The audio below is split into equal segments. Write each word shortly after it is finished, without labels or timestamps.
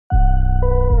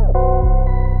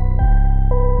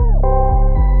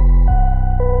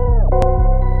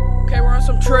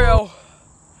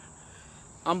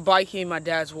I'm biking, my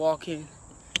dad's walking.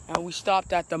 And we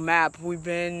stopped at the map. We've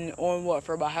been on what,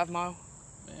 for about half a mile?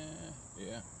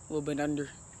 Yeah. A little bit under.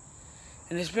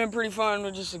 And it's been pretty fun.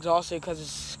 We're just exhausted because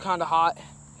it's kind of hot.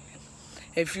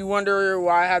 If you wonder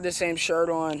why I have the same shirt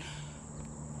on,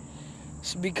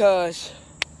 it's because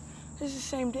it's the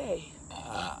same day.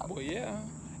 Well, yeah.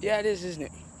 Yeah, it is, isn't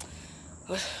it?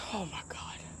 Oh my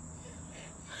God.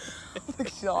 I'm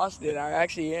exhausted. I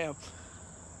actually am.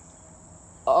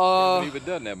 We haven't even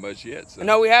done that much yet. So.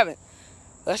 No, we haven't.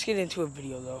 Let's get into a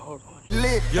video though. Hold on.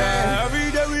 Lit. Yeah,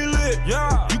 every day we lit.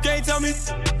 Yeah, you can't tell me.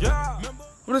 Yeah.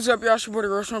 What is up, y'all? It's your boy, the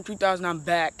Roast from 2000. I'm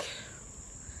back.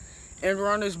 And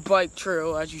we're on this bike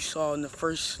trail, as you saw in the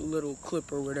first little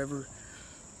clip or whatever.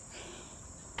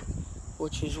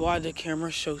 Which is why the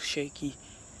camera's so shaky.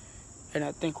 And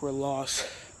I think we're lost.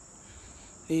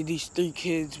 These three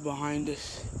kids behind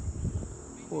us.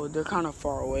 Well, they're kind of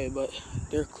far away, but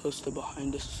they're close to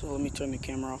behind us. So let me turn the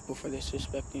camera off before they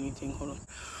suspect anything. Hold on.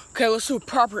 Okay, let's do a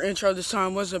proper intro this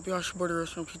time. What's up, y'all? It's your boy, the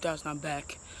Roast from 2000. I'm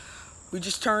back. We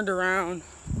just turned around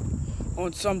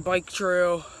on some bike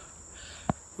trail.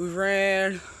 We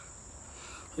ran.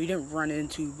 We didn't run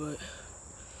into, but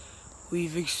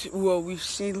we've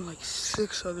seen like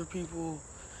 6 other people.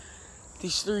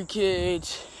 These 3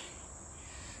 kids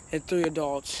and 3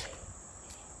 adults.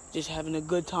 Just having a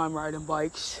good time riding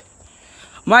bikes.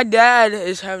 My dad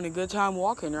is having a good time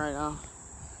walking right now.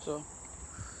 So.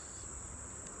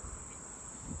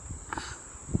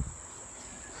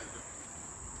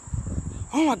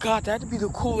 Oh my God, that'd be the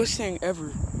coolest thing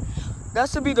ever.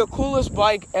 That's to be the coolest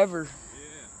bike ever.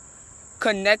 Yeah.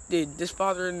 Connected. This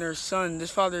father and his son.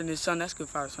 That's good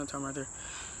father-son time right there.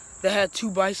 They had 2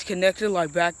 bikes connected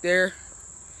like back there.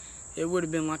 It would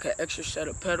have been like an extra set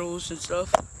of pedals and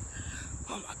stuff.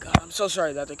 Oh my God, I'm so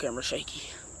sorry that the camera's shaky.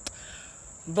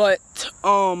 But,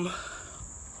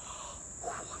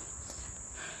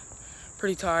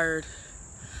 pretty tired.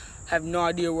 Have no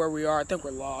idea where we are. I think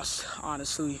we're lost,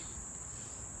 honestly.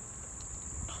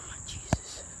 Oh,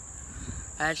 Jesus.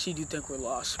 I actually do think we're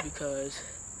lost because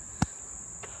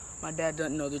my dad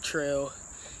doesn't know the trail,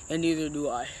 and neither do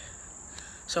I.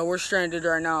 So we're stranded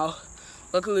right now.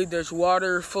 Luckily, there's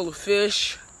water full of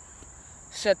fish.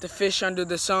 Set the fish under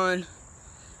the sun.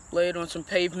 Lay it on some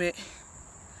pavement.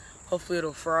 Hopefully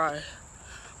it'll fry.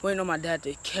 Waiting on my dad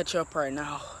to catch up right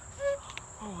now.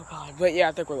 Oh my God. But yeah,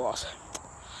 I think we're lost.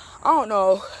 I don't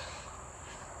know.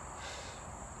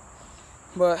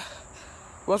 But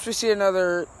once we see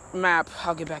another map,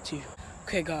 I'll get back to you.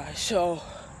 Okay guys, so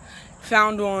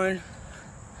found one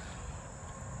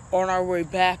on our way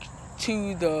back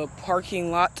to the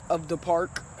parking lot of the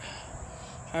park.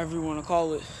 However you want to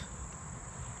call it.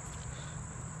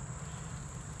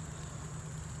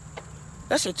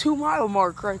 That's a 2-mile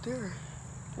mark right there.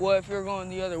 Well, if you're going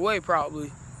the other way,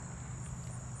 probably.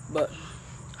 But,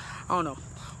 I don't know.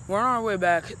 We're on our way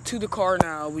back to the car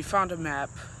now. We found a map.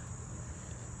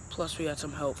 Plus, we had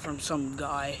some help from some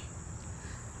guy.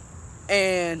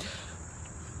 And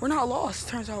we're not lost.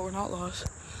 Turns out we're not lost.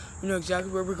 We know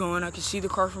exactly where we're going. I can see the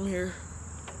car from here.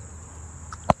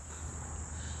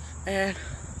 And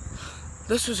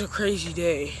this was a crazy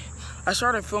day. I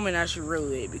started filming actually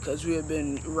really late because we had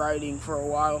been riding for a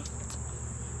while.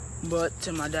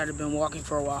 But my dad had been walking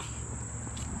for a while.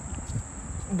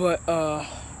 But,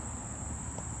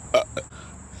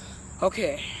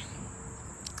 okay.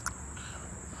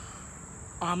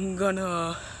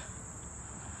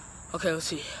 Okay, let's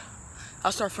see.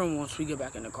 I'll start filming once we get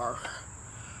back in the car.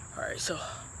 Alright, so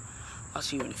I'll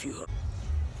see you in a few.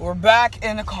 We're back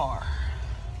in the car.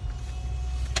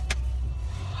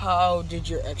 How did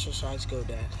your exercise go,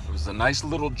 Dad? It was a nice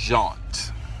little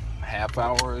jaunt. Half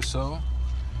hour or so.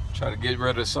 Try to get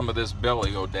rid of some of this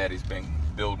belly old daddy's been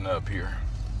building up here.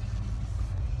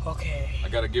 Okay. I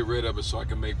gotta get rid of it so I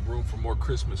can make room for more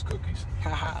Christmas cookies.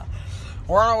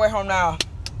 We're on our way home now.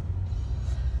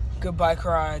 Good bike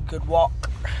ride, good walk.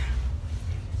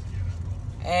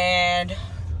 And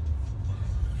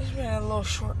it's been a little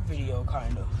short video,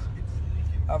 kind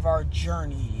of our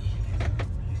journey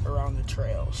around the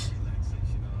trails.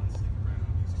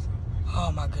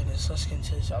 Oh my goodness, let's get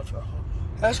into this outro.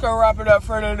 Let's go wrap it up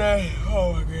for today.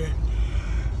 Oh my God.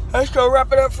 Let's go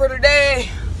wrap it up for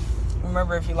today.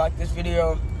 Remember, if you like this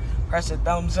video, press a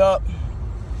thumbs up.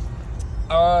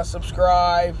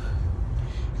 Subscribe.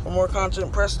 For more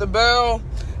content, press the bell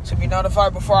to be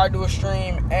notified before I do a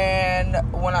stream. And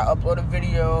when I upload a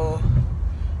video,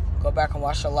 go back and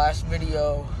watch the last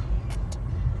video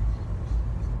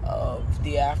of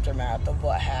the aftermath of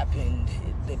what happened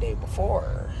the day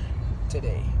before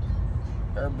today.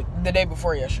 Or the day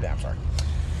before yesterday, I'm sorry.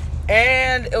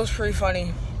 And it was pretty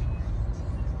funny.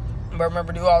 But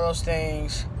remember, do all those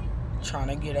things. Trying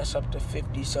to get us up to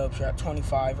 50 subs. We're at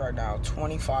 25 right now.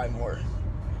 25 more.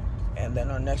 And then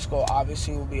our next goal,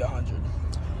 obviously, will be 100.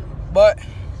 But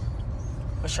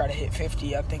let's try to hit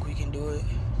 50. I think we can do it.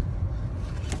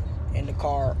 In the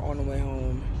car on the way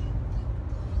home.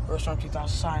 First Storm 2000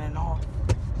 signing off.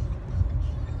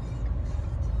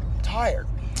 Tired.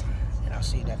 And I'll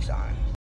see you next time.